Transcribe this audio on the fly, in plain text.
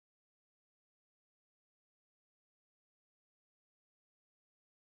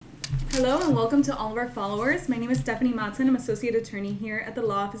Hello and welcome to all of our followers. My name is Stephanie Matson. I'm Associate Attorney here at the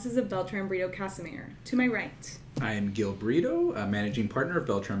law offices of Beltran, Brito, Casimir. To my right. I am Gil Brito, Managing Partner of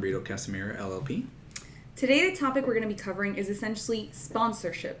Beltran, Brito, Casimir, LLP. Today the topic we're going to be covering is essentially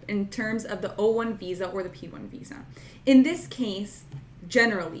sponsorship in terms of the O1 visa or the P1 visa. In this case,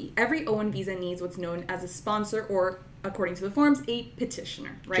 generally, every O1 visa needs what's known as a sponsor or, according to the forms, a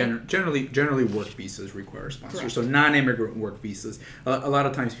petitioner, right? Generally work visas require a sponsor. Correct. So non-immigrant work visas. A lot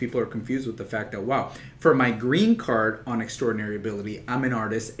of times people are confused with the fact that, wow, for my green card on extraordinary ability, I'm an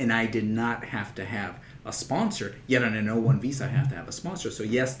artist and I did not have to have a sponsor, yet on an O1 visa I have to have a sponsor. So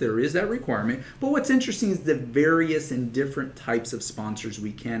yes, there is that requirement, but what's interesting is the various and different types of sponsors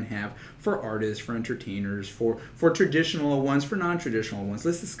we can have for artists, for entertainers, for traditional ones, for non-traditional ones.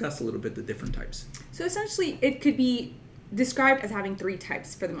 Let's discuss a little bit the different types. So essentially it could be described as having three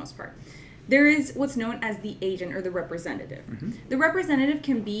types for the most part. There is what's known as the agent or the representative. Mm-hmm. The representative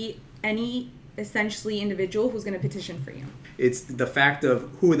can be any essentially individual who's going to petition for you. It's the fact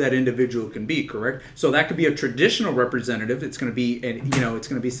of who that individual can be, correct? So that could be a traditional representative. It's going to be, it's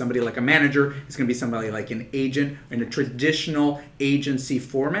going to be somebody like a manager. It's going to be somebody like an agent in a traditional agency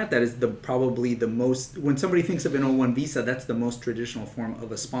format. That is probably the most, when somebody thinks of an O1 visa, that's the most traditional form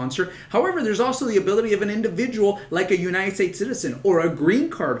of a sponsor. However, there's also the ability of an individual like a United States citizen or a green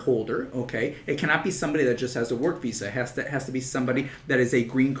card holder, okay? It cannot be somebody that just has a work visa. It has to be somebody that is a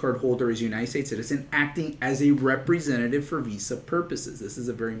green card holder, is a United States citizen, acting as a representative for visa purposes. This is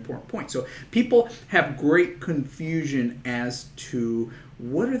a very important point. So people have great confusion as to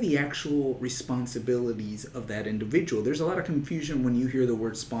what are the actual responsibilities of that individual. There's a lot of confusion when you hear the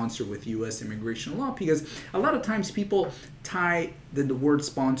word sponsor with U.S. immigration law, because a lot of times people tie the word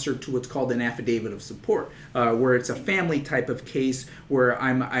sponsor to what's called an affidavit of support, where it's a family type of case where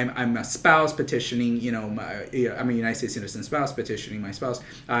I'm a spouse petitioning, I'm a United States citizen spouse petitioning my spouse.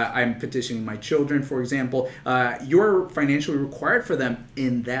 I'm petitioning my children, for example. You're financially required for them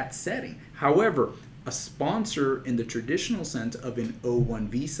in that setting. However, a sponsor in the traditional sense of an O1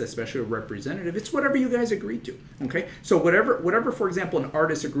 visa, especially a representative, it's whatever you guys agree to, okay? So whatever, for example, an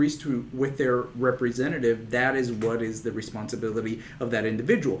artist agrees to with their representative, that is what is the responsibility of that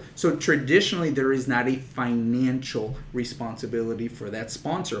individual. So traditionally, there is not a financial responsibility for that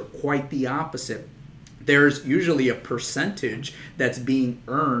sponsor, quite the opposite. There's usually a percentage that's being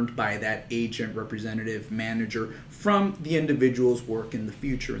earned by that agent, representative, manager from the individual's work in the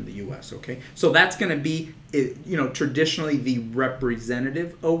future in the U.S., okay? So that's going to be, traditionally the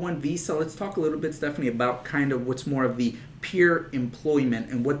representative O1 visa. Let's talk a little bit, Stephanie, about kind of what's more of the peer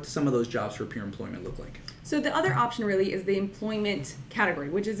employment and what some of those jobs for peer employment look like. So the other option really is the employment category,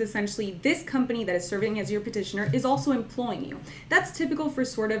 which is essentially this company that is serving as your petitioner is also employing you. That's typical for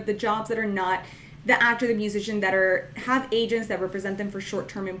sort of the jobs that are not the actor, the musician that have agents that represent them for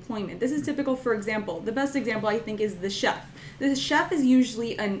short-term employment. This is typical, for example, the best example I think is the chef. The chef is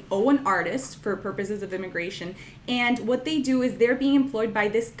usually an O1 artist for purposes of immigration, and what they do is they're being employed by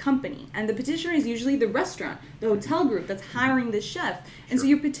this company, and the petitioner is usually the restaurant, the hotel group that's hiring the chef. And so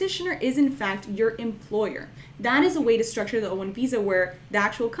your petitioner is in fact your employer. That is a way to structure the O1 visa where the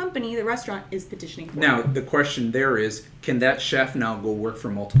actual company, the restaurant, is petitioning for Now, you. the question there is, can that chef now go work for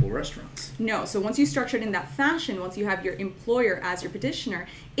multiple restaurants? No. So once you structure it in that fashion, once you have your employer as your petitioner,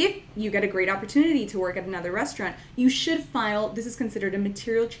 if you get a great opportunity to work at another restaurant, you should file, this is considered a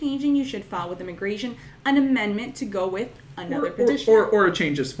material change, and you should file with immigration an amendment to go with another petition. Or a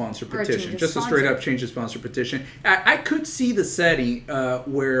change of sponsor petition. Just a straight up change of sponsor petition. I could see the setting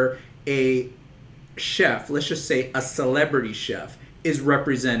where a chef, let's just say a celebrity chef, is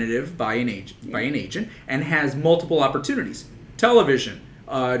representative by an agent and has multiple opportunities. Television,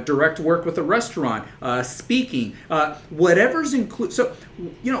 direct work with a restaurant, speaking, whatever's included. So,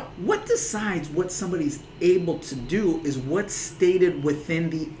 what decides what somebody's able to do is what's stated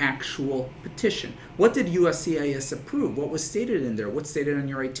within the actual petition. What did USCIS approve? What was stated in there? What's stated on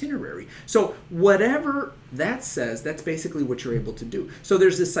your itinerary? So whatever that says, that's basically what you're able to do. So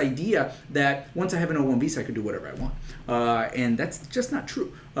there's this idea that once I have an O1 visa, I can do whatever I want. And that's just not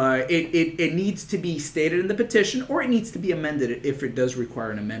true. It needs to be stated in the petition, or it needs to be amended if it does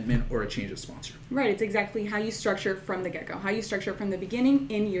require an amendment or a change of sponsor. Right. It's exactly how you structure it from the get-go, how you structure it from the beginning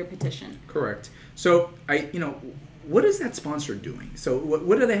in your petition. Correct. So what is that sponsor doing? So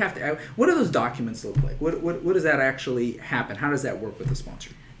what do they have to? What do those documents look like? What does that actually happen? How does that work with the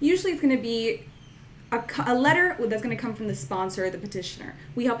sponsor? Usually it's going to be a letter that's going to come from the sponsor or the petitioner.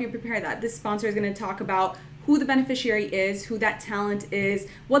 We help you prepare that. This sponsor is going to talk about who the beneficiary is, who that talent is,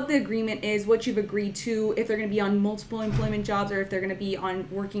 what the agreement is, what you've agreed to, if they're going to be on multiple employment jobs or if they're going to be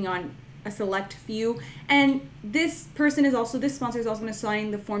working on a select few. And this sponsor is also going to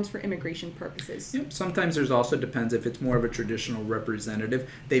sign the forms for immigration purposes. Yep. Sometimes there's also, depends if it's more of a traditional representative,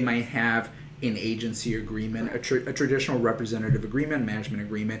 they might have an agency agreement, a traditional representative agreement, management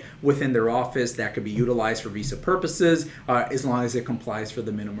agreement within their office that could be utilized for visa purposes as long as it complies for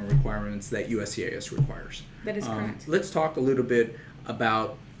the minimum requirements that USCIS requires. That is correct. Let's talk a little bit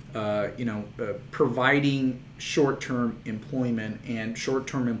about providing short-term employment. And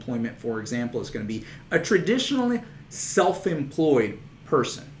short-term employment, for example, is going to be a traditionally self-employed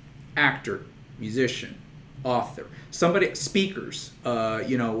person, actor, musician, author, speakers.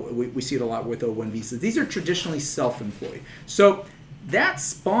 We see it a lot with O1 visas. These are traditionally self-employed. So that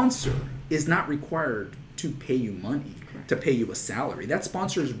sponsor is not required to pay you money, to pay you a salary. That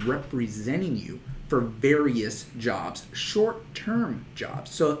sponsor is representing you for various jobs, short-term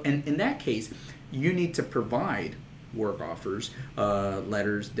jobs. So in that case, you need to provide work offers,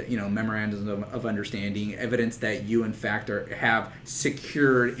 letters, memorandums of understanding, evidence that you in fact have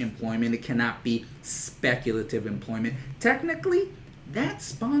secured employment. It cannot be speculative employment. Technically, that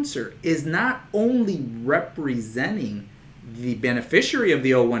sponsor is not only representing the beneficiary of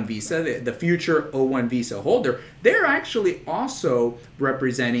the O1 visa, the future O1 visa holder, they're actually also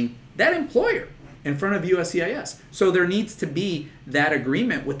representing that employer in front of USCIS. So there needs to be that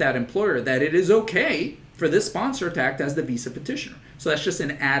agreement with that employer that it is okay for this sponsor to act as the visa petitioner. So that's just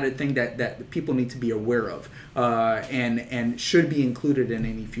an added thing that people need to be aware of and should be included in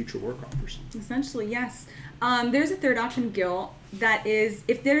any future work offers. Essentially, yes. There's a third option, Gil, that is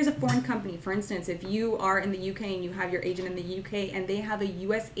if there's a foreign company, for instance, if you are in the UK and you have your agent in the UK and they have a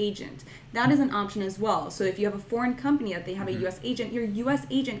US agent, that is an option as well. So if you have a foreign company that they have a US agent, your US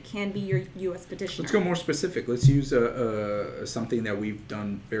agent can be your US petitioner. Let's go more specific. Let's use something that we've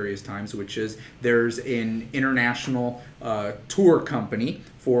done various times, which is there's an international tour company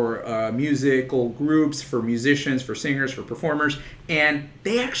for musical groups, for musicians, for singers, for performers, and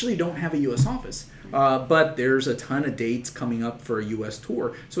they actually don't have a US office. But there's a ton of dates coming up for a U.S.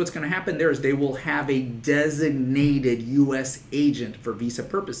 tour. So what's going to happen there is they will have a designated U.S. agent for visa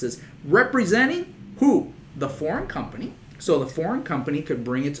purposes representing who? The foreign company. So the foreign company could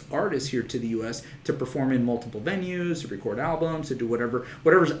bring its artists here to the U.S. to perform in multiple venues, to record albums, to do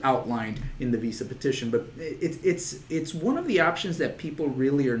whatever's outlined in the visa petition. But it's one of the options that people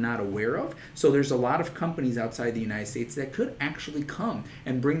really are not aware of. So there's a lot of companies outside the United States that could actually come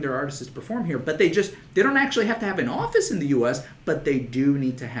and bring their artists to perform here. But they don't actually have to have an office in the U.S., but they do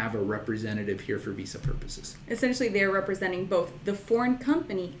need to have a representative here for visa purposes. Essentially, they're representing both the foreign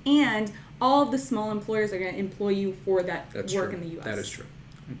company and all of the small employers are going to employ you for that work in the U.S. That is true.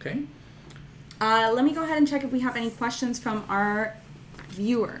 Okay. Let me go ahead and check if we have any questions from our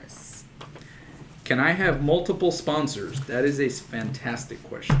viewers. Can I have multiple sponsors? That is a fantastic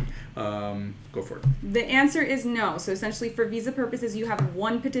question. Go for it. The answer is no. So essentially, for visa purposes, you have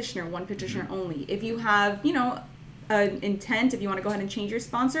one petitioner only. If you have, intent, if you want to go ahead and change your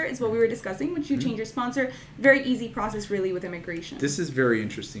sponsor, is what we were discussing. Once you change your sponsor, very easy process really with immigration. This is very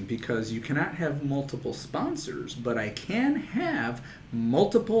interesting because you cannot have multiple sponsors, but I can have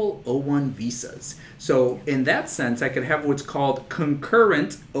multiple O1 visas. So in that sense, I could have what's called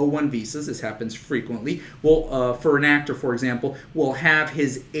concurrent O1 visas. This happens frequently. Well, for an actor, for example, we'll have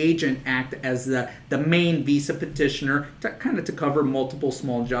his agent act as the main visa petitioner to cover multiple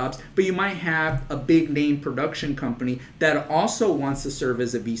small jobs. But you might have a big name production company that also wants to serve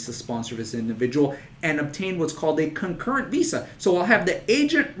as a visa sponsor of this individual and obtain what's called a concurrent visa. So I'll have the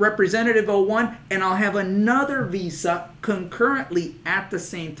agent representative O1 and I'll have another visa concurrently at the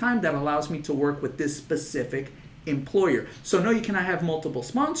same time that allows me to work with this specific employer. So no, you cannot have multiple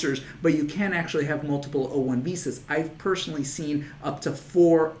sponsors, but you can actually have multiple O1 visas. I've personally seen up to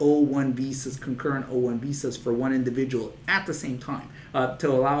 4 O1 visas, concurrent O1 visas for one individual at the same time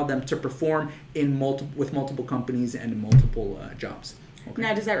to allow them to perform with multiple companies and in multiple jobs. Okay.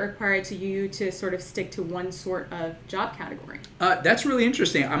 Now, does that require you to sort of stick to one sort of job category? That's really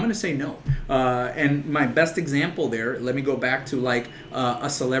interesting. I'm going to say no. And my best example there, let me go back to a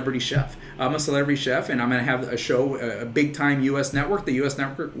celebrity chef. I'm a celebrity chef, and I'm going to have a show, a big-time U.S. network. The U.S.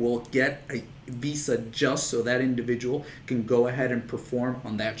 network will get a visa just so that individual can go ahead and perform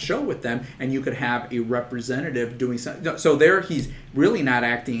on that show with them, and you could have a representative doing something. So there, he's really not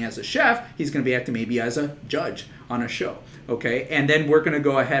acting as a chef. He's going to be acting maybe as a judge on a show. Okay, and then we're going to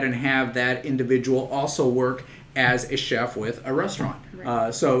go ahead and have that individual also work as a chef with a restaurant.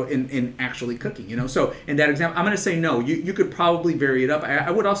 Right. So in actually cooking, So in that example, I'm going to say no. You could probably vary it up.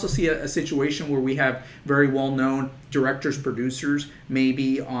 I would also see a situation where we have very well-known directors, producers,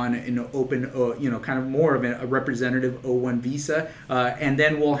 maybe on an open, kind of more of a representative O1 visa, and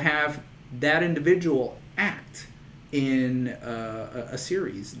then we'll have that individual act in a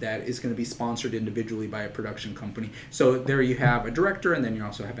series that is going to be sponsored individually by a production company. So there you have a director, and then you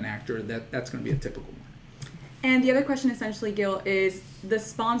also have an actor. That's going to be a typical one. And the other question essentially, Gil, is the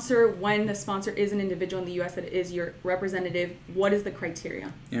sponsor, when the sponsor is an individual in the U.S. that is your representative, what is the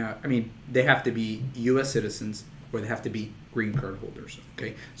criteria? Yeah, I mean, they have to be U.S. citizens, or they have to be green card holders.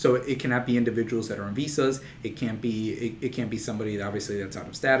 Okay, so it cannot be individuals that are on visas. It can't be somebody that obviously that's out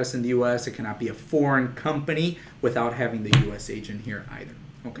of status in the U.S. It cannot be a foreign company without having the U.S. agent here either.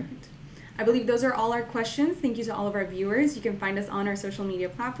 Okay. I believe those are all our questions. Thank you to all of our viewers. You can find us on our social media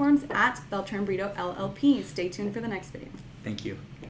platforms at Beltran Brito LLP. Stay tuned for the next video. Thank you.